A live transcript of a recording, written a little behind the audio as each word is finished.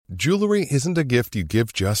Jewelry isn't a gift you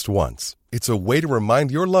give just once. It's a way to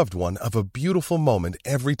remind your loved one of a beautiful moment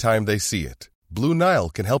every time they see it. Blue Nile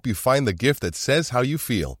can help you find the gift that says how you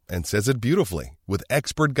feel and says it beautifully, with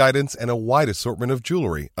expert guidance and a wide assortment of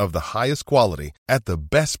jewelry of the highest quality at the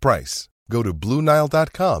best price. Go to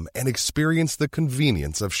BlueNile.com and experience the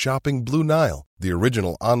convenience of shopping Blue Nile, the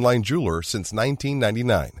original online jeweler since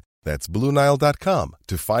 1999. That's BlueNile.com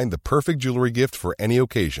to find the perfect jewelry gift for any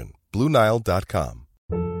occasion. BlueNile.com.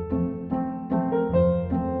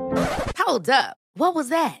 Hold up. What was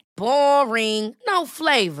that? Boring. No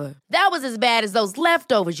flavor. That was as bad as those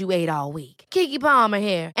leftovers you ate all week. Keke Palmer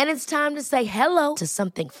here, and it's time to say hello to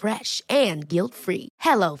something fresh and guilt-free.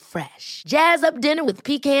 Hello Fresh. Jazz up dinner with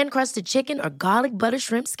pecan-crusted chicken or garlic butter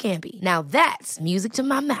shrimp scampi. Now that's music to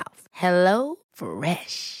my mouth. Hello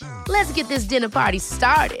Fresh. Let's get this dinner party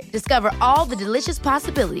started. Discover all the delicious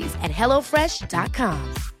possibilities at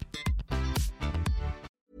HelloFresh.com.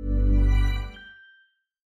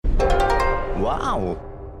 Wow.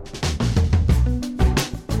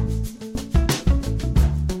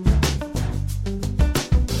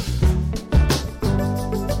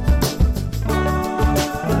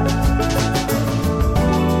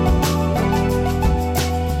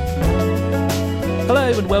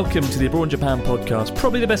 Hello and welcome to the Abroad in Japan podcast,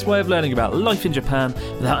 probably the best way of learning about life in Japan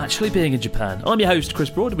without actually being in Japan. I'm your host,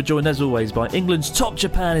 Chris Broad, and we're joined as always by England's top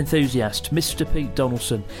Japan enthusiast, Mr. Pete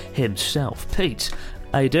Donaldson himself. Pete,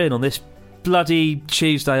 how you doing on this bloody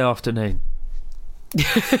Tuesday afternoon?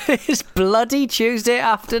 It's bloody Tuesday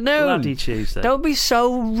afternoon. Bloody Tuesday. Don't be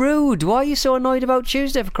so rude. Why are you so annoyed about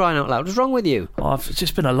Tuesday, for crying out loud? What's wrong with you? Oh, it's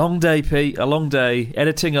just been a long day, Pete. A long day.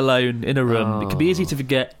 Editing alone in a room. It can be easy to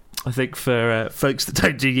forget, I think, for folks that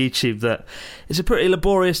don't do YouTube, that it's a pretty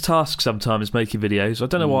laborious task sometimes making videos. I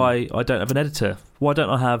don't know why I don't have an editor. Why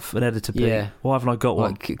don't I have an editor, Pete? Yeah. Why haven't I got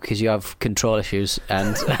one? Because you have control issues,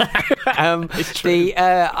 and It's true.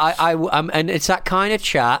 And it's that kind of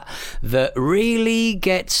chat that really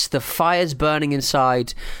gets the fires burning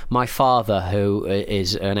inside my father, who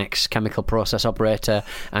is an ex-chemical process operator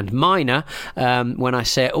and miner. When I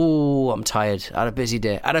say, "Oh, I'm tired. I had a busy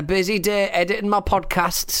day. Editing my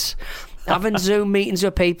podcasts." Having Zoom meetings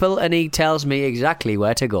with people, and he tells me exactly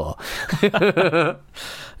where to go.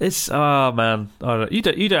 It's man, you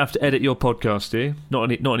don't have to edit your podcast, do you?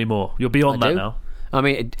 Not anymore. You're beyond that now. I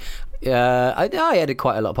mean, I edit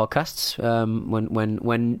quite a lot of podcasts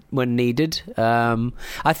when needed.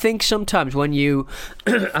 I think sometimes when you,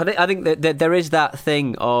 I think that there is that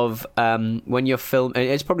thing of when you're filming.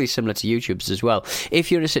 It's probably similar to YouTube's as well.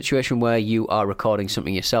 If you're in a situation where you are recording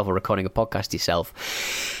something yourself or recording a podcast yourself,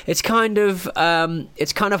 it's kind of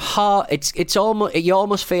hard. It's almost, you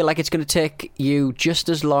almost feel like it's going to take you just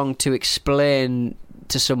as long to explain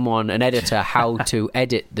to someone, an editor, how to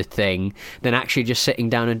edit the thing than actually just sitting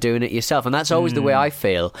down and doing it yourself. And that's always the way I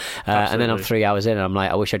feel. And then I'm 3 hours in and I'm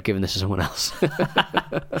like, I wish I'd given this to someone else.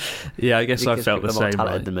 Yeah, I guess I felt the same.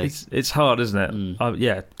 Right? It's hard, isn't it?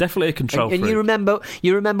 Yeah, definitely a control freak. And you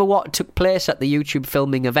remember what took place at the YouTube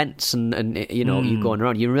filming events and you know, you going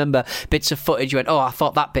around. You remember bits of footage. You went, oh, I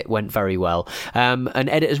thought that bit went very well. And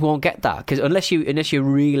editors won't get that, because unless you're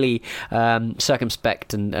really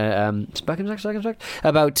circumspect and circumspect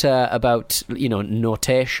about you know,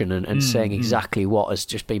 notation and saying exactly what has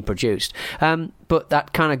just been produced. But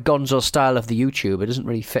that kind of gonzo style of the YouTuber doesn't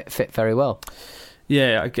really fit very well.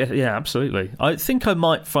 Yeah, I guess, yeah, absolutely. I think I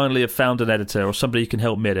might finally have found an editor or somebody who can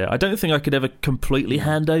help me edit. I don't think I could ever completely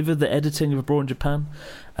hand over the editing of Abroad in Japan,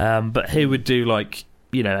 but he would do, like,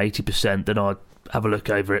 you know, 80%, then I'd have a look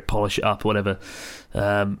over it, polish it up or whatever.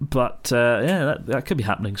 Yeah, that could be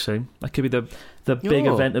happening soon. That could be the big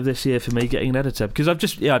event of this year for me, getting an editor, because I've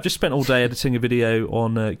just spent all day editing a video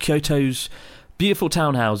on Kyoto's beautiful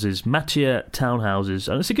townhouses, Machiya townhouses,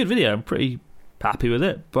 and it's a good video. I'm pretty happy with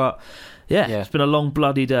it, but yeah, it's been a long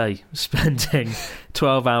bloody day spending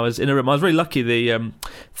 12 hours in a room. I was really lucky.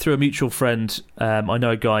 Through a mutual friend, I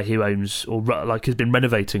know a guy who owns, or like has been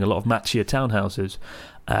renovating a lot of Machiya townhouses,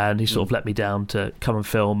 and he sort of let me down to come and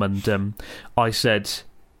film. And I said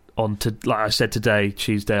today,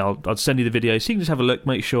 Tuesday, I'll send you the video so you can just have a look,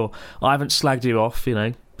 make sure I haven't slagged you off, you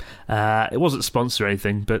know. It wasn't sponsored or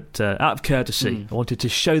anything, but out of courtesy, I wanted to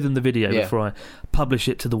show them the video before I publish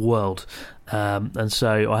it to the world. And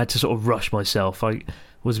so I had to sort of rush myself. I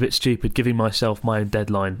was a bit stupid giving myself my own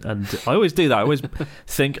deadline, and I always do that. I always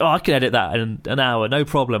think, I can edit that in an hour, no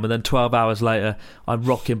problem, and then 12 hours later I'm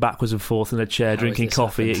rocking backwards and forth in a chair, drinking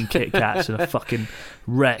coffee, eating Kit Kats, and a fucking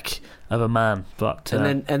wreck of a man. But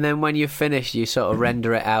and then when you finish, you sort of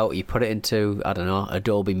render it out, you put it into, I don't know,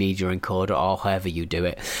 Adobe Media Encoder or however you do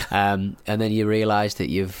it, and then you realise that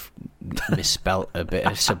you've misspelt a bit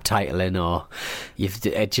of subtitling, or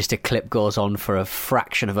just a clip goes on for a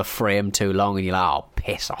fraction of a frame too long, and you're like, oh,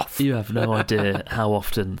 piss off. You have no idea how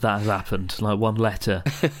often that has happened. Like one letter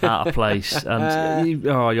out of place, and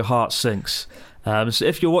your heart sinks. So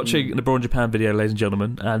if you're watching an Abroad in Japan video, ladies and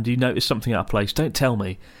gentlemen, and you notice something out of place, don't tell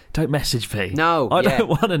me. Don't message me. No, I don't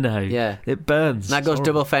want to know. Yeah, it burns. That goes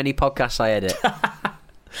double for any podcast I edit.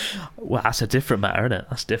 Well, that's a different matter, isn't it?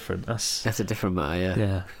 That's different. That's a different matter,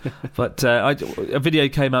 yeah. But a video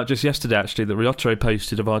came out just yesterday, actually, that Ryotaro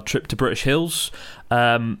posted of our trip to British Hills.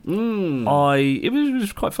 It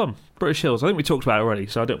was quite fun. British Hills. I think we talked about it already,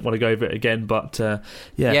 so I don't want to go over it again. But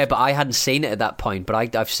yeah, but I hadn't seen it at that point.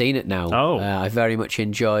 But I've seen it now. Oh, I very much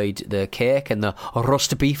enjoyed the cake and the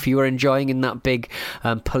roast beef you were enjoying in that big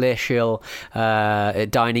palatial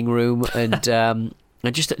dining room, and.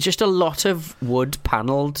 And just a lot of wood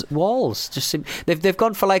panelled walls. They've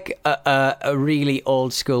gone for like a really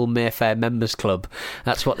old school Mayfair members club.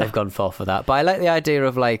 That's what they've gone for that. But I like the idea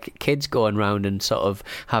of like kids going round and sort of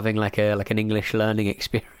having like an English learning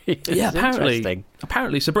experience. Yeah,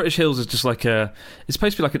 apparently. So British Hills is just like it's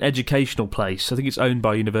supposed to be like an educational place. I think it's owned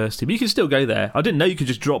by a university, but you can still go there. I didn't know you could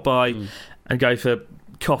just drop by and go for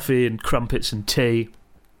coffee and crumpets and tea.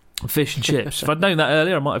 Fish and chips. If I'd known that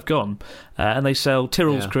earlier, I might have gone. And they sell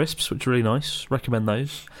Tyrrell's crisps, which are really nice. Recommend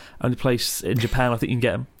those. Only place in Japan I think you can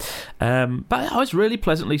get them. But I was really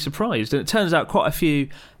pleasantly surprised. And it turns out quite a few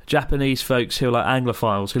Japanese folks who are like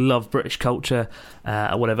Anglophiles, who love British culture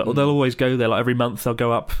or whatever, they'll always go there. Like every month they'll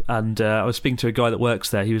go up. And I was speaking to a guy that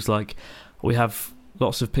works there. He was like, we have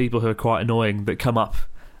lots of people who are quite annoying that come up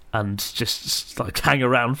and just like hang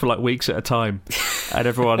around for like weeks at a time. And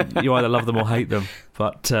everyone, you either love them or hate them.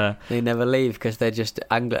 But they never leave because they're just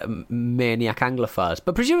maniac Anglophiles.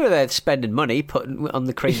 But presumably they're spending money putting on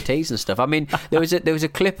the cream teas and stuff. I mean, there was a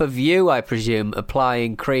clip of you, I presume,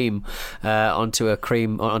 applying cream onto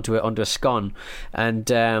a scone,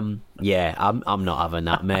 and I'm not having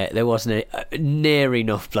that, mate. There wasn't near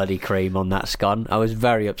enough bloody cream on that scone. I was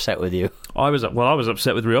very upset with you. I was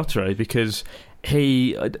upset with Ryotaro because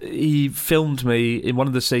he filmed me in one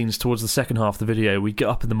of the scenes towards the second half of the video. We get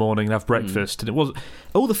up in the morning and have breakfast, and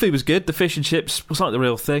all the food was good. The fish and chips was like the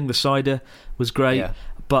real thing. The cider was great,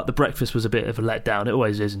 but the breakfast was a bit of a letdown. It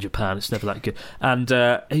always is in Japan. It's never that good.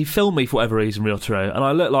 And he filmed me for whatever reason, Ryotaro, and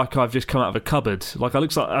I look like I've just come out of a cupboard. Like I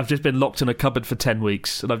looks like I've just been locked in a cupboard for 10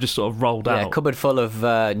 weeks, and I've just sort of rolled out. Yeah, cupboard full of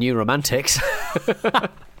new romantics.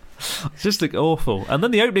 It's just like awful. And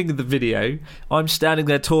then the opening of the video, I'm standing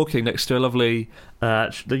there talking next to a lovely,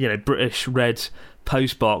 British red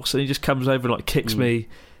post box, and he just comes over and like kicks me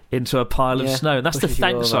into a pile of snow. And that's the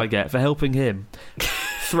thanks I get for helping him.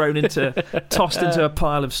 Tossed into a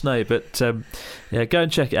pile of snow. But go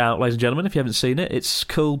and check it out, ladies and gentlemen, if you haven't seen it. It's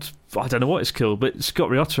called, I don't know what it's called, but it's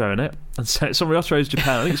got Ryotaro in it, and so it's on Ryotaro's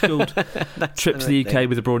Japan. I think it's called Trip to the UK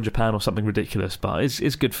with Abroad in Japan or something ridiculous, but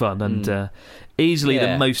it's good fun, and easily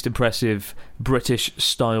the most impressive British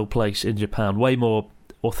style place in Japan. Way more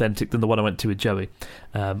authentic than the one I went to with Joey,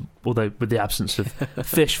 although with the absence of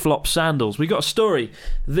fish flop sandals. We got a story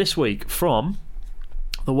this week from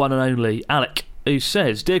the one and only Alec, who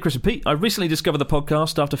says, Dear Chris and Pete, I recently discovered the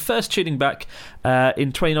podcast after first tuning back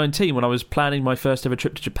in 2019 when I was planning my first ever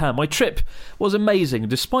trip to Japan. My trip was amazing.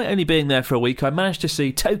 Despite only being there for a week, I managed to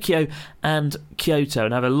see Tokyo and Kyoto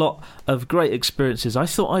and have a lot of great experiences. I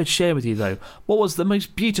thought I'd share with you, though, what was the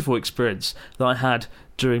most beautiful experience that I had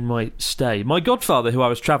during my stay. My godfather, who I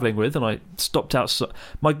was travelling with, and I stopped outside.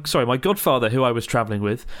 My godfather, who I was travelling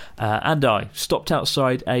with, and I stopped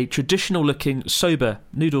outside a traditional-looking soba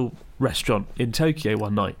noodle restaurant in Tokyo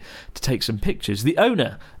one night to take some pictures. The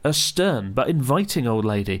owner, a stern but inviting old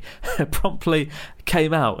lady, promptly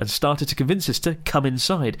came out and started to convince us to come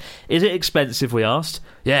inside. Is it expensive? We asked.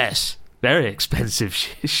 Yes. Very expensive,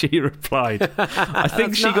 she replied. I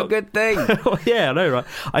think she got a good thing. Yeah, I know, right?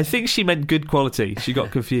 I think she meant good quality. She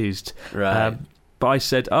got confused. Right. But I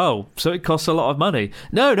said, oh, so it costs a lot of money.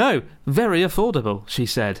 No, very affordable, she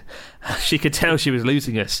said. She could tell she was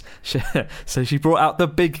losing us. So she brought out the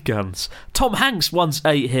big guns. Tom Hanks once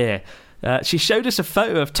ate here. She showed us a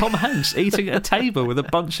photo of Tom Hanks eating at a table with a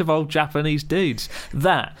bunch of old Japanese dudes.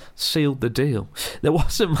 That sealed the deal. There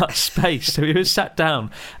wasn't much space, so we were sat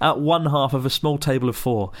down at one half of a small table of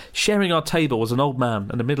 4. Sharing our table was an old man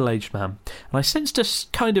and a middle-aged man. And I sensed a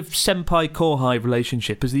kind of senpai-kohai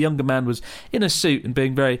relationship as the younger man was in a suit and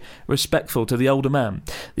being very respectful to the older man.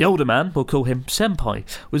 The older man, we'll call him senpai,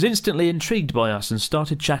 was instantly intrigued by us and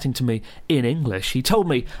started chatting to me in English. He told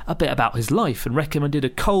me a bit about his life and recommended a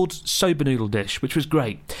cold soba soba noodle dish, which was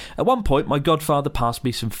great. At one point, my godfather passed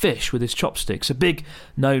me some fish with his chopsticks. A big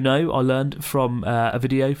no-no, I learned from a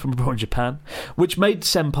video from abroad in Japan, which made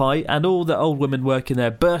Senpai and all the old women working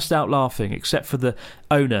there burst out laughing, except for the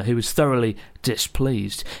owner, who was thoroughly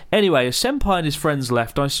displeased. Anyway, as Senpai and his friends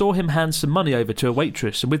left, I saw him hand some money over to a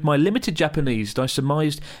waitress, and with my limited Japanese, I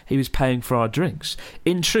surmised he was paying for our drinks.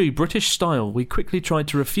 In true British style, we quickly tried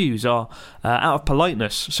to refuse out of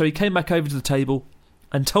politeness, so he came back over to the table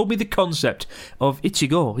and told me the concept of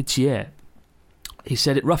ichigo, ichie. He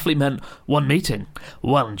said it roughly meant one meeting,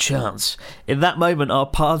 one chance. In that moment, our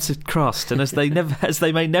paths had crossed, and as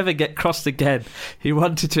they may never get crossed again, he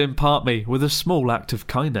wanted to impart me with a small act of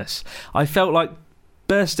kindness. I felt like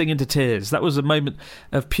bursting into tears. That was a moment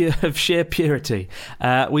of sheer purity.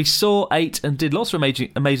 We saw, ate, and did lots of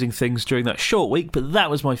amazing things during that short week, but that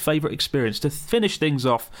was my favourite experience. To finish things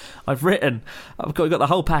off, I've got the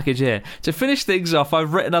whole package here. To finish things off,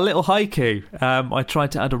 I've written a little haiku. I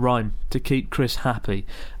tried to add a rhyme to keep Chris happy,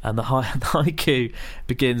 and the haiku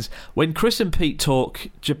begins: when Chris and Pete talk,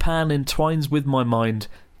 Japan entwines with my mind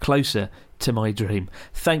closer to my dream.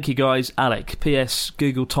 Thank you guys. Alec. P.S.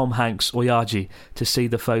 Google Tom Hanks Oyaji to see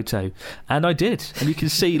the photo, and I did, and you can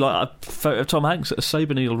see like a photo of Tom Hanks at a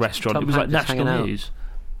soba noodle restaurant. It was like national news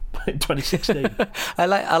in 2016.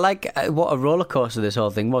 I like what a roller coaster this whole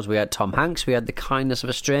thing was. We had Tom Hanks, we had the kindness of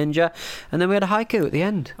a stranger, and then we had a haiku at the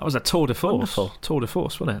end. That was a tour de force. Wonderful. Tour de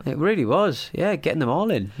force, wasn't it? It really was. Yeah, getting them all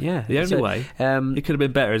in. Yeah. The only way it could have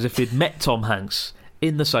been better is if he'd met Tom Hanks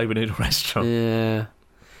in the soba noodle restaurant. Yeah.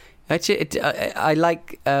 I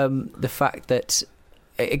like the fact that,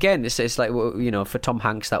 again, it's like, you know, for Tom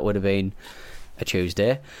Hanks that would have been a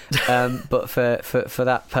Tuesday, but for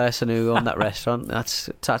that person who owned that restaurant, that's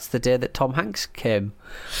the day that Tom Hanks came.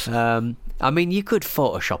 I mean, you could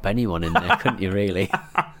Photoshop anyone in there, couldn't you? Really,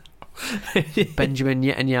 Benjamin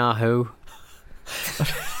Netanyahu,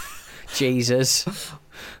 Jesus,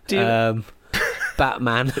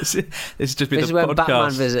 Batman. This has just been this the is podcast. When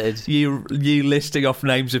Batman visited. You listing off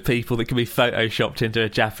names of people that can be photoshopped into a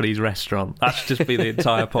Japanese restaurant. That should just be the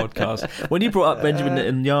entire podcast. When you brought up Benjamin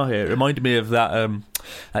Netanyahu, it reminded me of that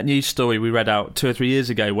news story we read out 2 or 3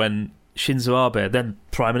 years ago when Shinzo Abe, then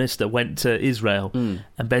Prime Minister, went to Israel and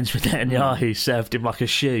Benjamin Netanyahu served him like a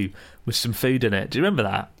shoe with some food in it. Do you remember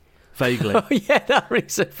that? Vaguely. Oh yeah, that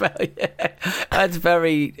rings a bell. Yeah. That's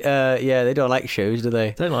very. They don't like shoes, do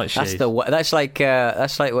they? Don't like shoes. That's like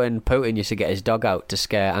when Putin used to get his dog out to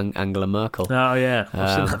scare Angela Merkel. Oh yeah,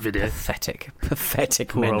 I've seen that video. Pathetic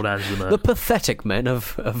Poor men. old Angela Merkel. The pathetic men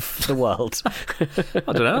of the world.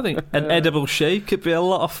 I don't know. I think an edible shoe could be a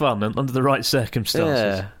lot of fun under the right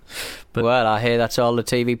circumstances. Yeah. But, well, I hear that's all the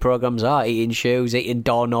TV programmes are: eating shoes, eating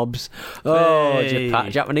doorknobs. Oh, hey.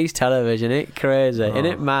 Japanese television, ain't it crazy? Isn't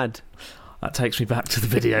it mad? That takes me back to the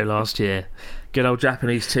video last year. Good old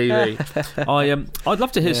Japanese TV. I'd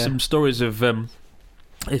love to hear some stories of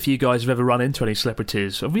if you guys have ever run into any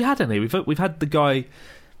celebrities. Have we had any? We've had the guy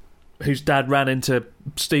whose dad ran into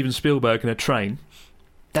Steven Spielberg in a train.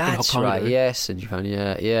 That's right. Yes, in Japan.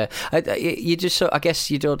 Yeah. You just I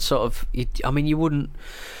guess you don't sort of. You wouldn't.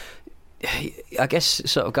 I guess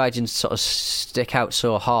sort of gaijins sort of stick out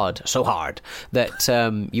so hard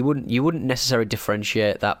that you wouldn't necessarily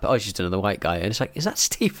differentiate that. But it's just another white guy, and it's like, is that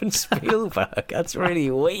Steven Spielberg? That's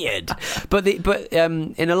really weird. But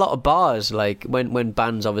in a lot of bars, like when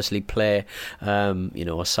bands obviously play,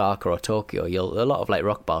 Osaka or Tokyo, a lot of like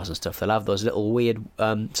rock bars and stuff, they'll have those little weird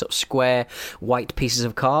sort of square white pieces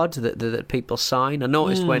of cards that people sign. I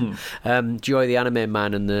noticed when Joy the Anime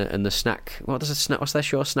Man and the Snack, what's their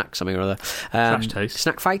show? Snack something or other. Trash Taste.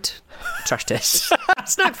 Snack Fight? Trash Taste.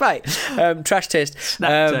 Snack Fight. Trash Taste.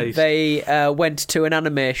 Snack Taste. They went to an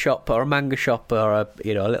anime shop or a manga shop or a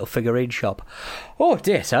little figurine shop. Oh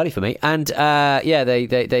dear, it's early for me. And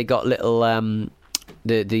they got little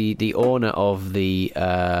the owner of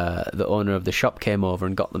the shop came over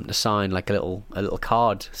and got them to sign like a little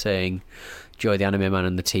card saying Joy the Anime Man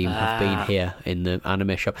and the team have been here in the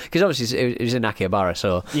anime shop, because obviously it was in Akihabara,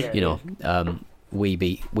 so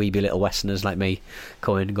weeby little Westerners like me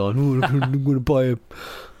coming and going, I'm gonna buy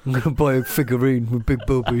a figurine with big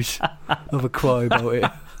boobies, have a cry about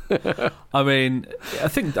it. I mean, I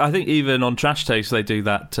think even on Trash Taste they do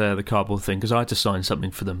that the cardboard thing, because I had to sign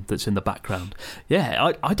something for them that's in the background.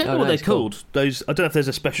 Yeah, I don't know what they're called. Those, I don't know if there's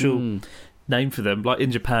a special name for them. Like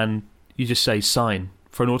in Japan, you just say sign.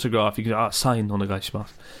 For an autograph, you can sign onegaishimasu.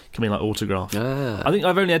 Can mean like autograph. I think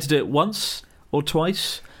I've only had to do it once or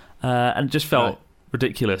twice, and it just felt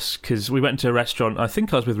ridiculous, because we went into a restaurant. I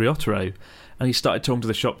think I was with Ryotaro, and he started talking to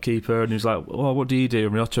the shopkeeper, and he was like, "Well, what do you do?"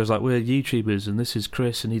 And Ryotaro was like, "We're YouTubers, and this is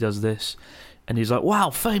Chris, and he does this." and he's like,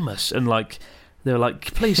 "Wow, famous!" And like they were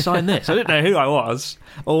like, "Please sign this." I didn't know who I was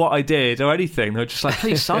or what I did or anything. They were just like,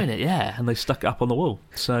 "Please sign it," yeah, and they stuck it up on the wall.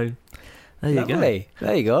 So there you go.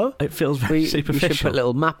 There you go. It feels very superficial. We should put a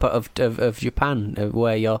little map of Japan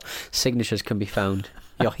where your signatures can be found.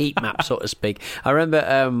 Your heat map, so to speak. I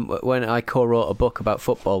remember when I co-wrote a book about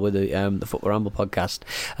football with the Football Ramble podcast.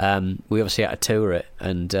 We obviously had to tour it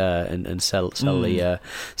and sell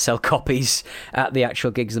copies at the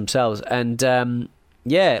actual gigs themselves. And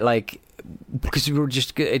because we were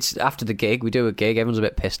just, it's after the gig, we do a gig, everyone's a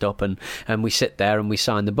bit pissed up, and we sit there and we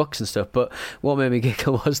sign the books and stuff. But what made me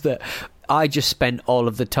giggle was that I just spent all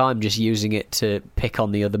of the time just using it to pick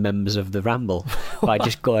on the other members of the Ramble by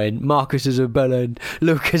just going, Marcus is a bellend,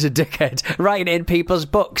 Luke is a dickhead, writing it in people's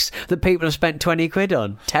books that people have spent 20 quid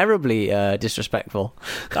on. Terribly disrespectful.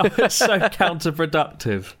 That was so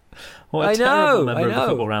counterproductive. What a terrible member of the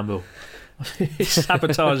Football Ramble.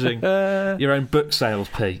 Sabotaging your own book sales,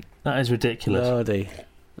 Pete. That is ridiculous. Lordy.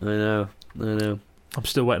 I know. I'm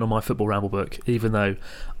still waiting on my Football Ramble book, even though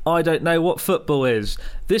I don't know what football is.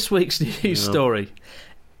 This week's news story.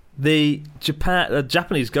 The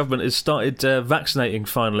Japanese government has started vaccinating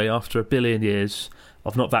finally after 1 billion years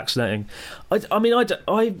of not vaccinating.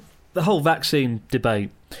 The whole vaccine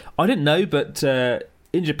debate, I didn't know, but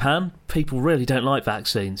in Japan, people really don't like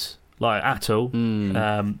vaccines, like at all.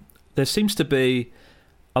 There seems to be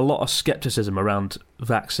a lot of scepticism around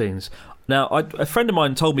vaccines. Now, a friend of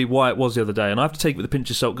mine told me why it was the other day, and I have to take it with a pinch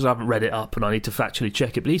of salt because I haven't read it up and I need to factually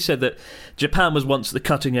check it. But he said that Japan was once the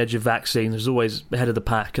cutting edge of vaccines, was always ahead of the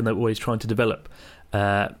pack, and they were always trying to develop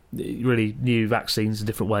really new vaccines in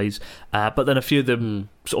different ways. But then a few of them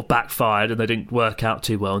sort of backfired and they didn't work out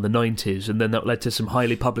too well in the 90s. And then that led to some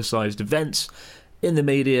highly publicised events in the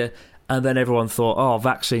media. And then everyone thought, oh,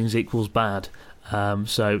 vaccines equals bad.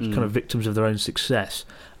 So kind of victims of their own success.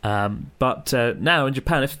 But now in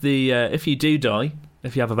Japan, if you do die,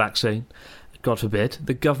 if you have a vaccine, God forbid,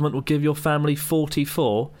 the government will give your family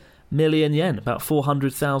 44 million yen, about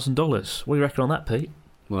 $400,000. What do you reckon on that, Pete?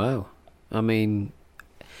 Wow. I mean,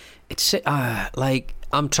 it's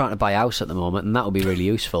I'm trying to buy a house at the moment, and that will be really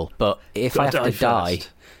useful. But if I have to die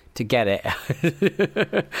to get it,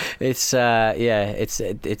 it's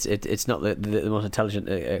not the most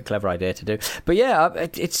intelligent, clever idea to do. But yeah,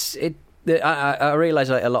 I realise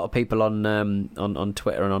like a lot of people on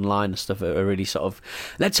Twitter and online and stuff are really sort of,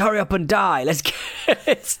 let's hurry up and die, let's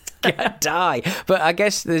get die. But I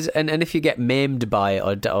guess there's and if you get maimed by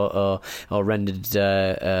it or rendered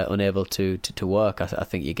unable to work, I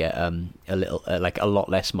think you get a little a lot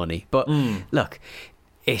less money. But look.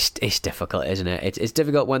 It's difficult, isn't it? It's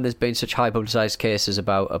difficult when there's been such high publicised cases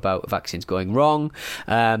about vaccines going wrong.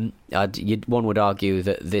 One would argue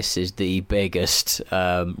that this is the biggest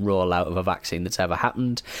rollout of a vaccine that's ever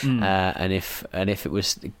happened. And if it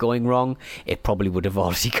was going wrong, it probably would have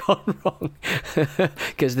already gone wrong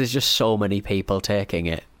because there's just so many people taking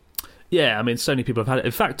it. Yeah, I mean, so many people have had it.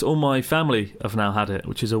 In fact, all my family have now had it,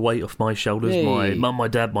 which is a weight off my shoulders. Hey. My mum, my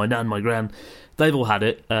dad, my nan, my gran, they've all had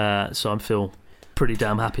it. So I feel pretty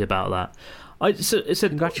damn happy about that. It's a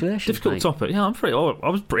Congratulations, difficult mate. topic. Yeah, I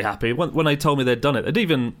was pretty happy when they told me they'd done it.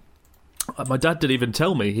 My dad didn't even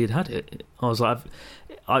tell me he'd had it. I was like,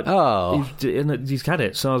 he's had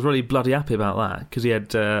it. So I was really bloody happy about that because he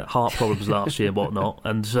had heart problems last year and whatnot,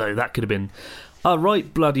 and so that could have been a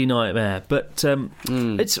right bloody nightmare. But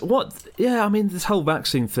it's what, yeah. I mean, this whole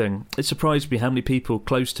vaccine thing. It surprised me how many people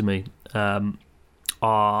close to me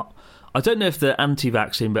are. I don't know if they're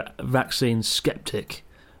anti-vaccine, but vaccine skeptic.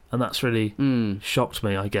 And that's really shocked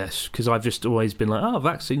me, I guess, because I've just always been like,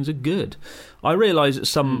 vaccines are good. I realise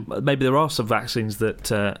that maybe there are some vaccines that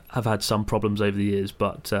have had some problems over the years,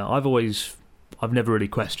 but I've never really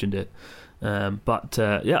questioned it. I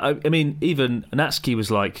mean, even Natsuki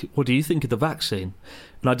was like, what do you think of the vaccine?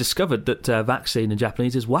 And I discovered that vaccine in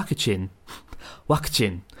Japanese is wakachin.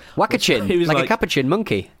 Wakachin. Wakachin, He was like a capuchin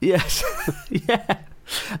monkey. Yes. Yeah.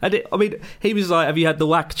 And he was like, have you had the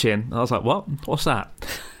wakachin? I was like, what? What's that?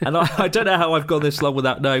 And I don't know how I've gone this long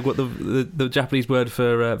without knowing what the Japanese word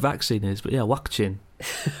for vaccine is, but yeah, wakachin.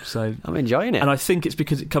 So I'm enjoying it. And I think it's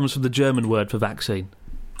because it comes from the German word for vaccine.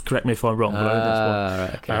 Correct me if I'm wrong, but I think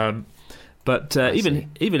that's what. Right, okay.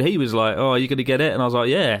 Even he was like, oh, are you going to get it? And I was like,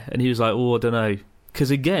 yeah. And he was like, oh, I don't know. Because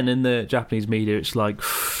again, in the Japanese media, it's like,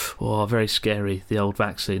 oh, very scary, the old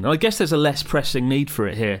vaccine. And I guess there's a less pressing need for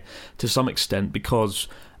it here to some extent because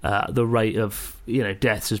the rate of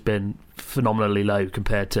deaths has been phenomenally low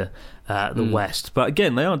compared to the West. But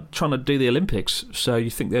again, they are trying to do the Olympics, so you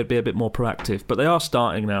think they'd be a bit more proactive. But they are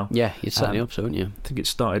starting now. Yeah, you'd certainly hope so, wouldn't you? I think it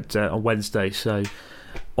started on Wednesday, so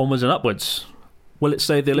onwards and upwards. Will it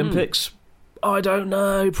save the Olympics? I don't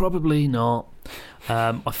know, probably not.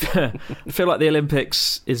 I feel like the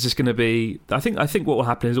Olympics is just going to be... I think what will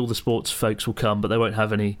happen is all the sports folks will come, but they won't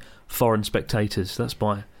have any foreign spectators. That's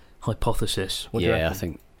my hypothesis. What do you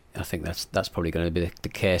reckon? I think that's probably going to be the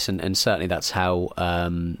case, and certainly that's how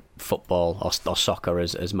football or soccer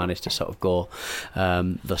has managed to sort of go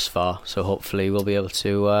thus far. So hopefully we'll be able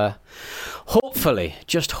to, we'll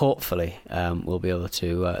be able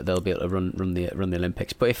to, they'll be able to run the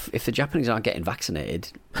Olympics. But if the Japanese aren't getting vaccinated,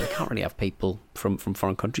 you can't really have people from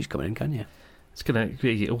foreign countries coming in, can you? It's going to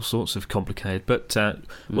be all sorts of complicated, but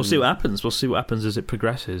we'll see what happens. We'll see what happens as it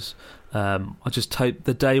progresses. I just hope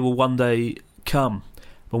the day will one day come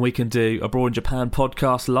when we can do Abroad in Japan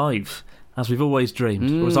podcast live, as we've always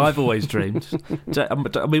dreamed, or as I've always dreamed. I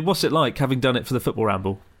mean, what's it like having done it for the Football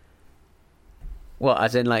Ramble? What,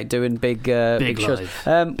 as in like doing big shows?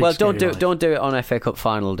 Well, don't do it on FA Cup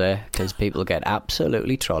final day, because people get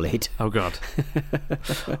absolutely trolleyed. Oh God,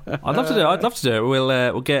 I'd love to do it.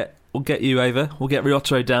 We'll get you over. We'll get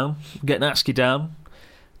Ryotaro down. We'll get Natsuki down.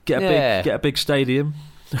 Get a big stadium.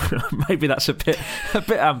 Maybe that's a bit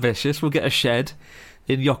ambitious. We'll get a shed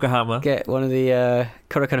in Yokohama. Get one of the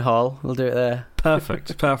Kurikan Hall. We'll do it there.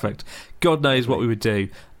 Perfect. God knows what we would do.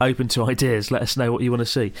 Open to ideas. Let us know what you want to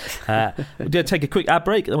see. We're going to take a quick ad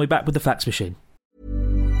break, and then we're back with the Fax Machine.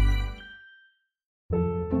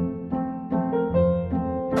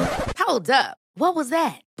 Hold up. What was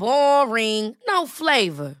that? Boring. No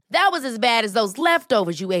flavor. That was as bad as those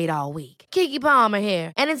leftovers you ate all week. Keke Palmer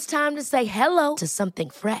here, and it's time to say hello to something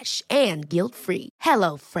fresh and guilt-free.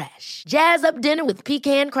 Hello Fresh. Jazz up dinner with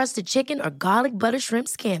pecan-crusted chicken or garlic butter shrimp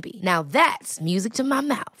scampi. Now that's music to my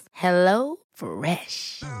mouth. Hello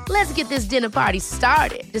Fresh. Let's get this dinner party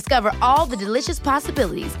started. Discover all the delicious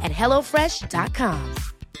possibilities at HelloFresh.com.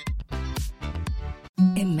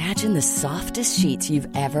 Imagine the softest sheets you've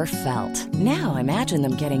ever felt. Now imagine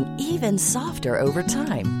them getting even softer over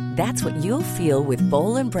time. That's what you'll feel with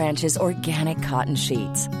Boll & Branch's organic cotton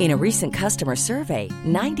sheets. In a recent customer survey,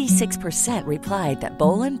 96% replied that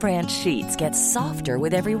Boll & Branch sheets get softer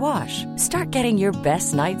with every wash. Start getting your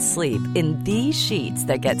best night's sleep in these sheets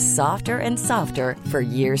that get softer and softer for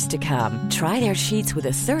years to come. Try their sheets with a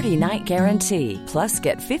 30-night guarantee. Plus,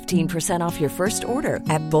 get 15% off your first order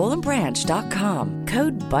at BollandBranch.com.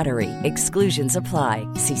 Code BUTTERY. Exclusions apply.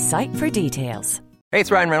 See site for details. Hey, it's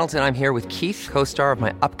Ryan Reynolds, and I'm here with Keith, co-star of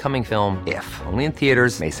my upcoming film, If, only in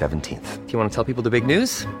theaters May 17th. Do you want to tell people the big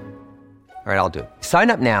news? All right, I'll do it. Sign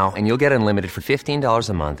up now and you'll get unlimited for $15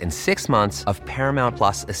 a month and 6 months of Paramount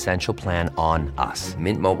Plus Essential Plan on us.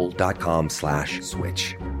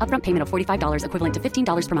 MintMobile.com/switch. Upfront payment of $45 equivalent to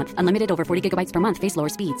 $15 per month. Unlimited over 40 gigabytes per month. Face lower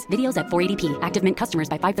speeds. Videos at 480p. Active Mint customers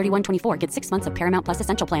by 531.24 get 6 months of Paramount Plus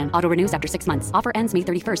Essential Plan. Auto renews after 6 months. Offer ends May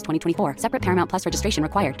 31st, 2024. Separate Paramount Plus registration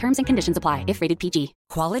required. Terms and conditions apply if rated PG.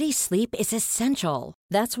 Quality sleep is essential.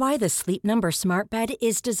 That's why the Sleep Number Smart Bed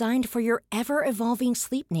is designed for your ever-evolving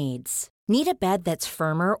sleep needs. Need a bed that's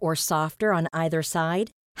firmer or softer on either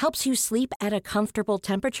side? Helps you sleep at a comfortable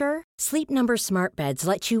temperature? Sleep Number Smart Beds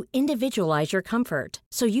let you individualize your comfort,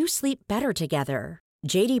 so you sleep better together.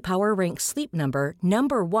 J.D. Power ranks Sleep Number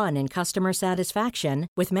number 1 in customer satisfaction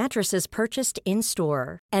with mattresses purchased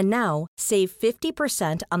in-store. And now, save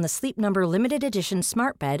 50% on the Sleep Number Limited Edition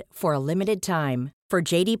Smart Bed for a limited time. For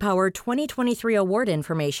J.D. Power 2023 award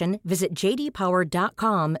information, visit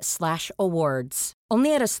jdpower.com/awards.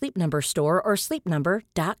 Only at a Sleep Number store or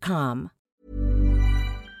sleepnumber.com.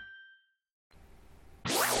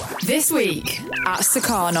 This week at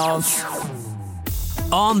Stakhanov.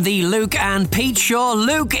 On the Luke and Pete show,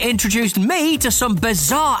 Luke introduced me to some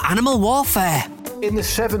bizarre animal warfare. In the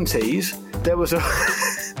 70s, there was a...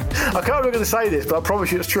 I can't remember going to say this, but I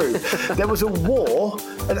promise you it's true. There was a war,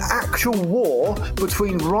 an actual war,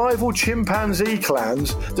 between rival chimpanzee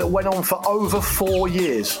clans that went on for over 4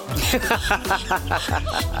 years.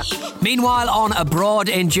 Meanwhile, on Abroad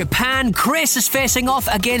in Japan, Chris is facing off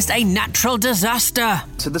against a natural disaster.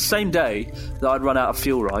 So the same day that I'd run out of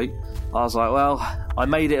fuel, right, I was like, well, I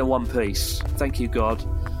made it in one piece. Thank you, God.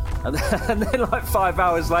 And then like 5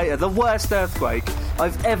 hours later, the worst earthquake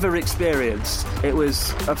I've ever experienced. It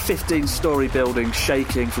was a 15-storey building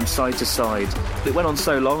shaking from side to side. It went on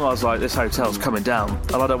so long, I was like, this hotel's coming down,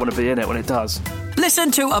 and I don't want to be in it when it does.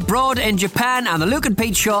 Listen to Abroad in Japan and the Luke and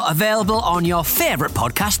Pete show, available on your favourite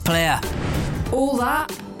podcast player. All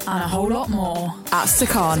that and a whole lot more at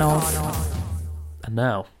Stakhanov. And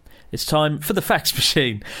now, it's time for the Fax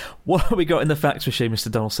Machine. What have we got in the Fax Machine,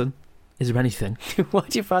 Mr. Donaldson? Is there anything? Why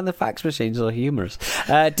do you find the fax machine so humorous?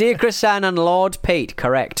 Dear Chris San and Lord Pete,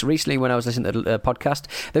 correct. Recently, when I was listening to the podcast,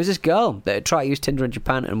 there was this girl that tried to use Tinder in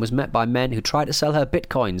Japan and was met by men who tried to sell her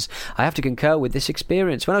bitcoins. I have to concur with this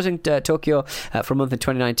experience. When I was in Tokyo for a month in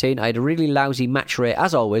 2019, I had a really lousy match rate,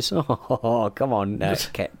 as always. Oh, come on. Is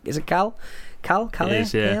it Cal? Cal? It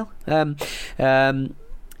is, yeah.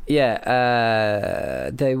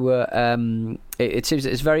 They were. It seems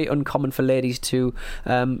it's very uncommon for ladies to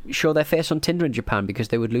show their face on Tinder in Japan because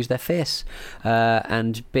they would lose their face.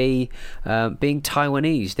 And being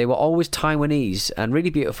Taiwanese, they were always Taiwanese and really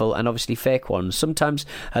beautiful, and obviously fake ones. Sometimes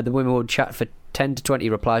the women would chat for 10 to 20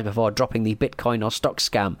 replies before dropping the Bitcoin or stock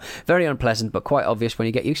scam. Very unpleasant, but quite obvious when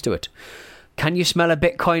you get used to it. Can you smell a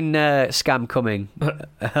Bitcoin scam coming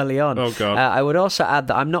early on? Oh, God. I would also add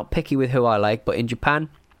that I'm not picky with who I like, but in Japan,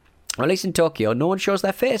 or at least in Tokyo, no one shows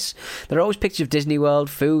their face. There are always pictures of Disney World,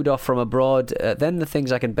 food, or from abroad. Then the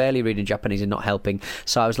things I can barely read in Japanese are not helping.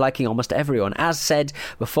 So I was liking almost everyone. As said,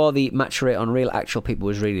 before the match rate on real actual people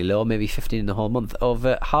was really low, maybe 15 in the whole month.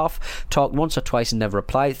 Over half talked once or twice and never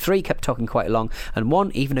replied. 3 kept talking quite long, and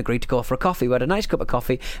 1 even agreed to go for a coffee. We had a nice cup of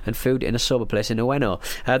coffee and food in a sober place in Ueno.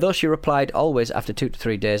 Though she replied always after 2 to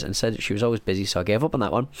 3 days and said that she was always busy, so I gave up on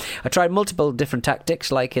that one. I tried multiple different tactics,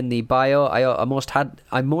 like in the bio,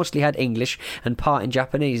 I mostly had English and part in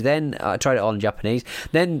Japanese. Then I tried it all in Japanese.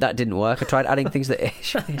 Then that didn't work. I tried adding things that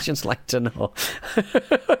Asians like to know.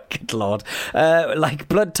 Good Lord. Like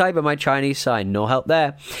blood type and my Chinese sign. No help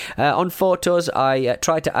there. On photos, I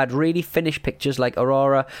tried to add really Finnish pictures like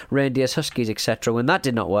Aurora, reindeers, huskies, etc. When that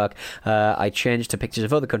did not work, I changed to pictures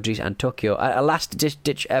of other countries and Tokyo. A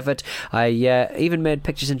last-ditch effort, I even made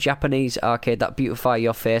pictures in Japanese arcade that beautify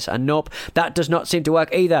your face, and nope, that does not seem to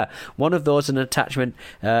work either. One of those an attachment.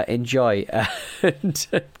 Enjoy. And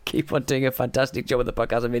keep on doing a fantastic job with the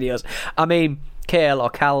podcast and videos. I mean, Kale or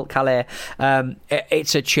Calais,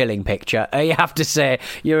 it's a chilling picture. You have to say,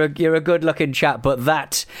 you're a good looking chap, but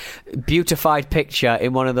that beautified picture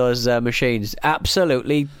in one of those machines,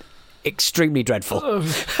 absolutely extremely dreadful.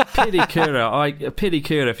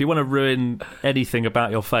 Pedicure, if you want to ruin anything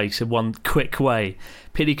about your face in one quick way,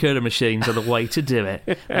 pedicure machines are the way to do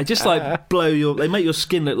it. They just like they make your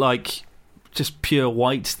skin look like just pure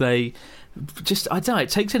white. They just, I don't know, it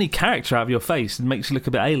takes any character out of your face and makes you look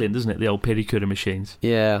a bit alien, doesn't it, the old pedicure machines?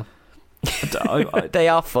 Yeah. They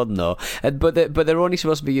are fun though, but they're only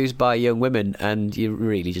supposed to be used by young women, and you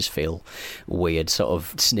really just feel weird sort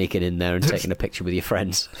of sneaking in there and taking a picture with your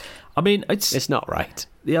friends. I mean, it's not right.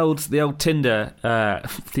 The old Tinder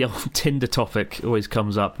topic always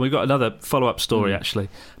comes up. We've got another follow-up story, actually,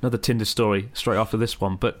 another Tinder story straight after this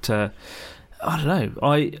one, but I don't know.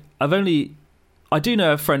 I do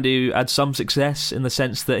know a friend who had some success in the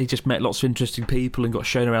sense that he just met lots of interesting people and got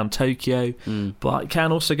shown around Tokyo, but it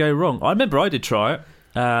can also go wrong. I remember I did try it,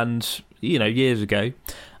 and years ago,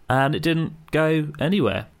 and it didn't go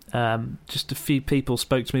anywhere. Just a few people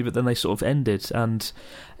spoke to me, but then they sort of ended. And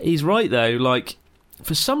he's right though. Like,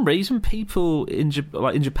 for some reason, people in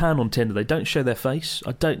Japan on Tinder, they don't show their face.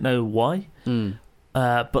 I don't know why.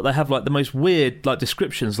 But they have like the most weird like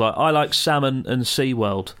descriptions. Like, I like salmon and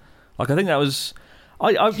SeaWorld. Like, I think that was.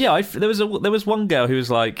 There was one girl who was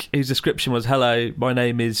like, whose description was, "Hello, my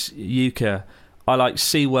name is Yuka. I like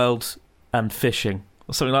SeaWorld and fishing,"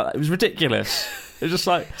 or something like that. It was ridiculous. It was just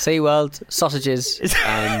like SeaWorld, sausages,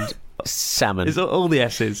 and salmon. It's all the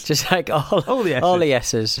S's. Just like all the S's. All the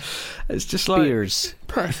S's. It's just like beers.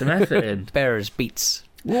 Put some effort in. Bears, beets.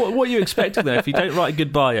 What are you expecting though? If you don't write a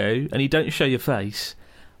good bio and you don't show your face,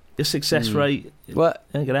 your success rate ain't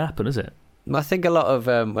going to happen, is it? I think a lot of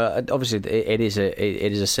obviously it is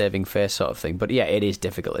a saving face sort of thing, but yeah, it is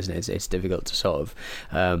difficult, isn't it? It's difficult to sort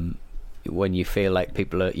of when you feel like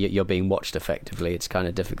you're being watched effectively. It's kind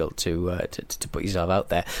of difficult to put yourself out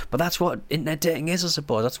there. But that's what internet dating is, I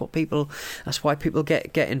suppose. That's why people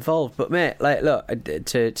get involved. But mate, like, look,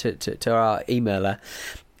 to our emailer,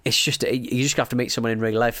 it's just you just have to meet someone in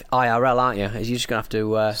real life, IRL, aren't you? You're just gonna have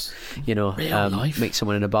to meet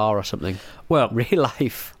someone in a bar or something. Well, real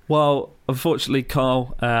life. Well, unfortunately,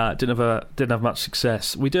 Carl didn't have much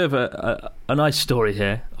success. We do have a nice story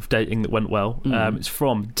here of dating that went well. It's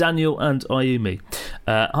from Daniel and Ayumi.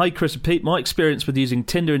 Hi, Chris and Pete. My experience with using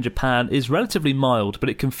Tinder in Japan is relatively mild, but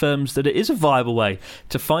it confirms that it is a viable way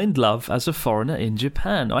to find love as a foreigner in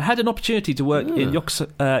Japan. I had an opportunity to work in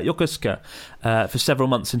Yokosuka for several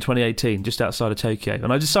months in 2018, just outside of Tokyo,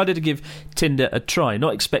 and I decided to give Tinder a try,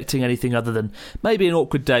 not expecting anything other than maybe an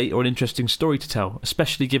awkward date or an interesting story to tell,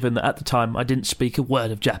 especially given that at the time I didn't speak a word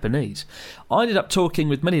of Japanese. I ended up talking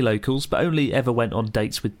with many locals, but only ever went on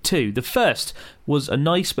dates with 2. The first was a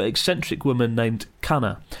nice but eccentric woman named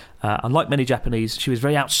Kana. Unlike many Japanese, she was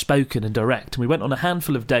very outspoken and direct, and we went on a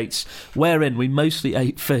handful of dates wherein we mostly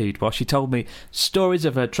ate food while she told me stories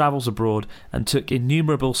of her travels abroad and took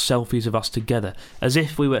innumerable selfies of us together, as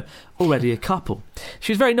if we were already a couple.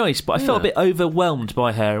 She was very nice, but I felt a bit overwhelmed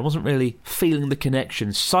by her and wasn't really feeling the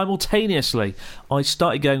connection. Simultaneously, I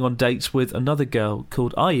started going on dates with another girl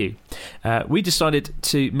called Ayu. We decided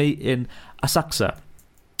to meet in Asakusa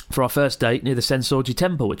for our first date near the Sensoji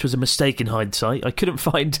Temple, which was a mistake in hindsight. I couldn't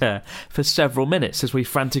find her for several minutes as we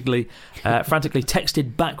frantically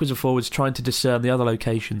texted backwards and forwards trying to discern the other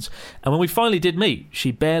locations. And when we finally did meet,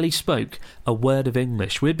 she barely spoke a word of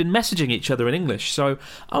English. We had been messaging each other in English, so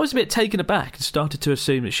I was a bit taken aback and started to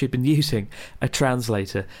assume that she'd been using a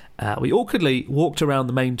translator. We awkwardly walked around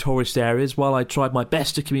the main tourist areas while I tried my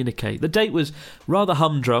best to communicate. The date was rather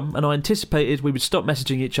humdrum, and I anticipated we would stop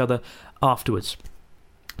messaging each other afterwards.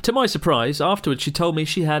 To my surprise, afterwards she told me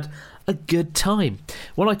she had a good time.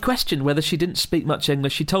 When I questioned whether she didn't speak much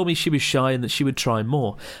English, she told me she was shy and that she would try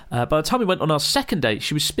more. By the time we went on our second date,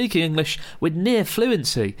 she was speaking English with near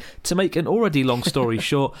fluency. To make an already long story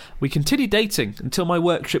short, we continued dating until my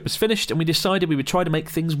work trip was finished, and we decided we would try to make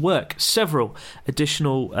things work. Several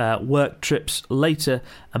additional work trips later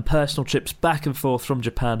and personal trips back and forth from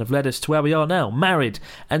Japan have led us to where we are now, married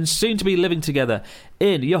and soon to be living together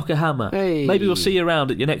in Yokohama. Hey. Maybe we'll see you around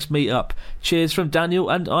at your next meet-up. Cheers from Daniel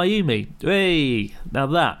and Ayumi. Hey, now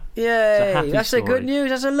that. Yay, that's story. a good news.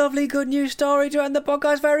 That's a lovely good news story to end the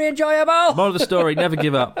podcast. Very enjoyable. Moral of the story, never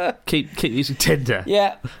give up. Keep using Tinder.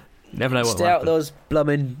 Yeah. Never know what Stay will out happen. those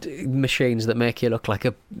blooming machines that make you look like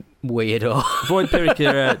a weirdo. Avoid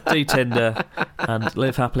Pirikira, do Tinder, and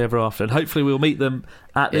live happily ever after. And hopefully we'll meet them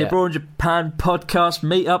at the Abroad in Japan podcast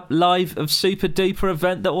meet-up live of Super Duper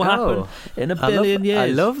event that will happen in a billion years. I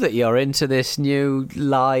love that you're into this new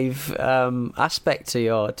live aspect to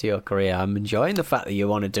your career. I'm enjoying the fact that you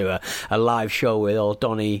want to do a live show with old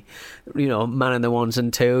Donny, man in the ones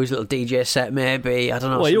and twos, little DJ set maybe. I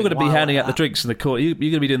don't know. Well, you're going to be handing out the drinks in the court. You're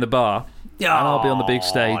going to be doing the bar. And I'll be on the big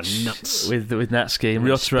stage with Natsuki and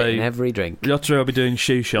Ryotaro. Every drink. Ryotaro will be doing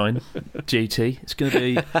Shoe Shine GT. It's going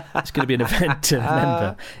to be an event to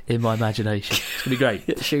remember in my imagination. It's going to be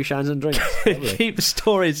great. Shoe shines and drinks. Keep the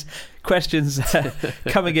stories, questions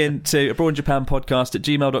coming in to Abroad in Japan podcast at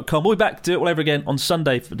gmail.com. We'll be back to do it all over again on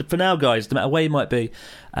Sunday. For now, guys, no matter where you might be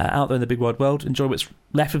out there in the big wide world, enjoy what's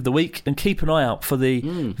left of the week and keep an eye out for the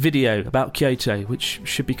video about Kyoto, which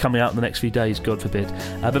should be coming out in the next few days, God forbid.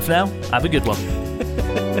 But for now, have a good one.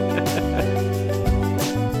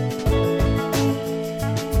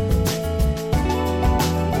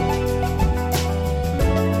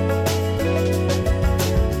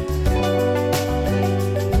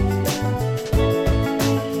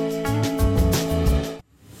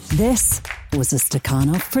 This was a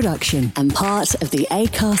Stakhanov production and part of the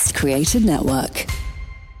Acast Creative Network.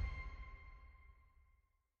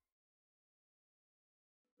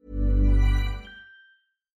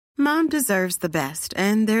 Mom deserves the best,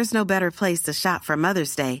 and there's no better place to shop for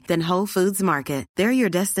Mother's Day than Whole Foods Market. They're your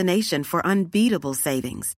destination for unbeatable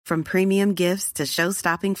savings, from premium gifts to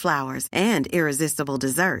show-stopping flowers and irresistible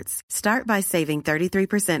desserts. Start by saving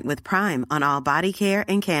 33% with Prime on all body care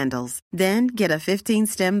and candles. Then get a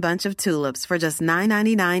 15-stem bunch of tulips for just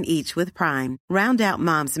 $9.99 each with Prime. Round out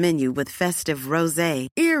Mom's menu with festive rosé,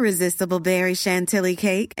 irresistible berry chantilly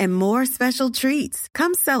cake, and more special treats.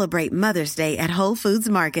 Come celebrate Mother's Day at Whole Foods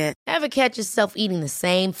Market. Ever catch yourself eating the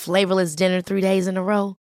same flavorless dinner 3 days in a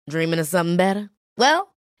row? Dreaming of something better?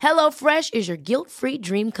 Well, HelloFresh is your guilt-free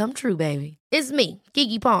dream come true, baby. It's me,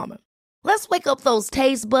 Keke Palmer. Let's wake up those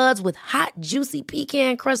taste buds with hot, juicy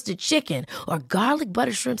pecan-crusted chicken or garlic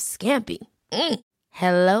butter shrimp scampi.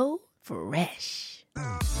 Hello Fresh.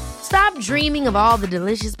 Stop dreaming of all the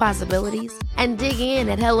delicious possibilities and dig in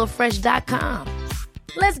at HelloFresh.com.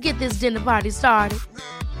 Let's get this dinner party started.